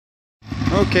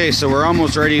Okay, so we're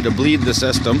almost ready to bleed the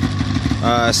system.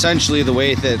 Essentially, the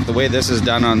way this is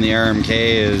done on the RMK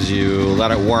is you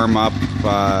let it warm up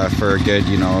for a good,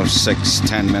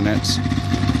 6-10 minutes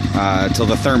till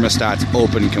the thermostat's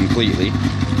open completely.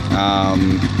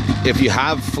 If you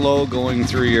have flow going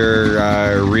through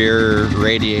your rear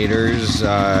radiators,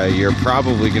 you're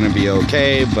probably going to be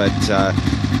okay, but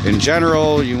in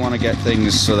general, you want to get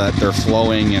things so that they're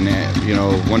flowing,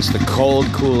 and once the cold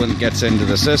coolant gets into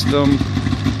the system,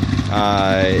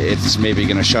 it's maybe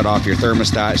going to shut off your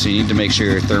thermostat, so you need to make sure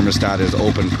your thermostat is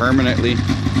open permanently.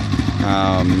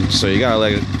 So you gotta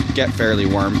let it get fairly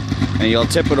warm, and you'll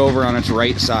tip it over on its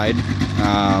right side,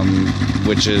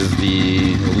 which is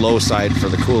the low side for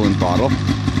the coolant bottle.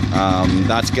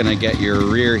 That's going to get your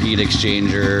rear heat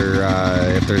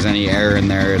exchanger. If there's any air in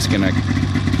there, it's going to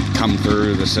come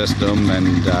through the system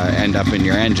and end up in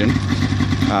your engine.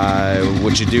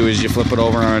 What you do is you flip it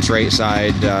over on its right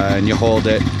side and you hold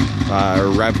it,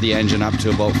 rev the engine up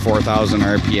to about 4,000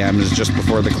 RPMs just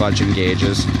before the clutch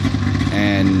engages,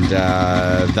 and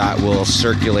that will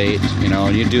circulate,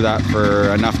 and you do that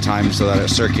for enough time so that it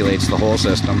circulates the whole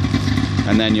system.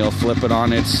 And then you'll flip it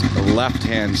on its left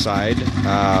hand side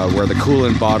where the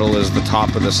coolant bottle is the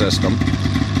top of the system,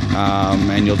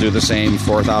 and you'll do the same,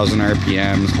 4,000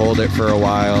 RPMs, hold it for a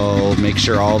while, make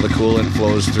sure all the coolant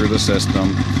flows through the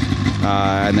system,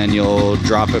 and then you'll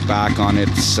drop it back on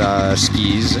its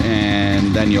skis,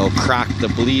 and then you'll crack the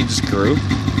bleed screw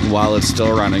while it's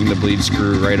still running, the bleed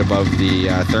screw right above the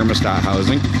thermostat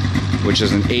housing, which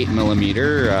is an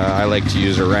 8mm. I like to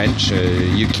use a wrench.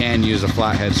 You can use a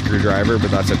flathead screwdriver, but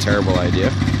that's a terrible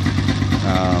idea.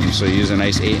 So use a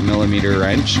nice 8mm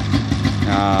wrench,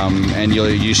 and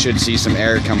you should see some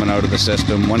air coming out of the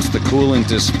system. Once the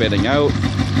coolant is spitting out,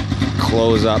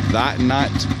 close up that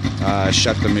nut,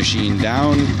 shut the machine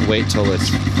down, wait till it's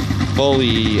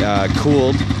fully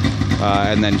cooled,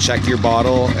 and then check your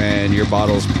bottle, and your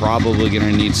bottle's probably going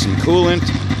to need some coolant.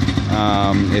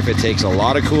 If it takes a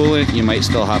lot of coolant, you might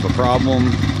still have a problem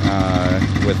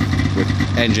with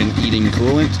engine eating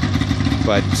coolant.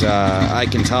 But I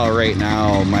can tell right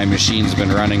now my machine's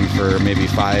been running for maybe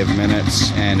 5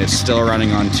 minutes, and it's still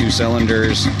running on 2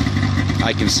 cylinders.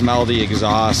 I can smell the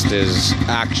exhaust is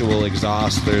actual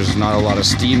exhaust. There's not a lot of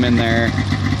steam in there.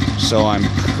 So I'm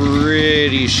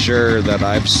pretty sure that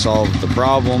I've solved the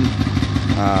problem.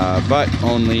 But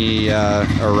only a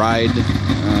ride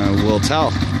will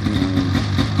tell.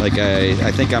 Like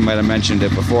I think I might have mentioned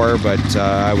it before, but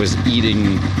I was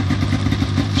eating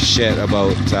shit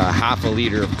about half a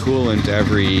liter of coolant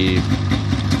every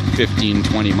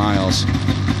 15-20 miles.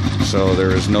 So there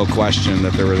was no question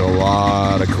that there was a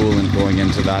lot of coolant going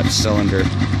into that cylinder.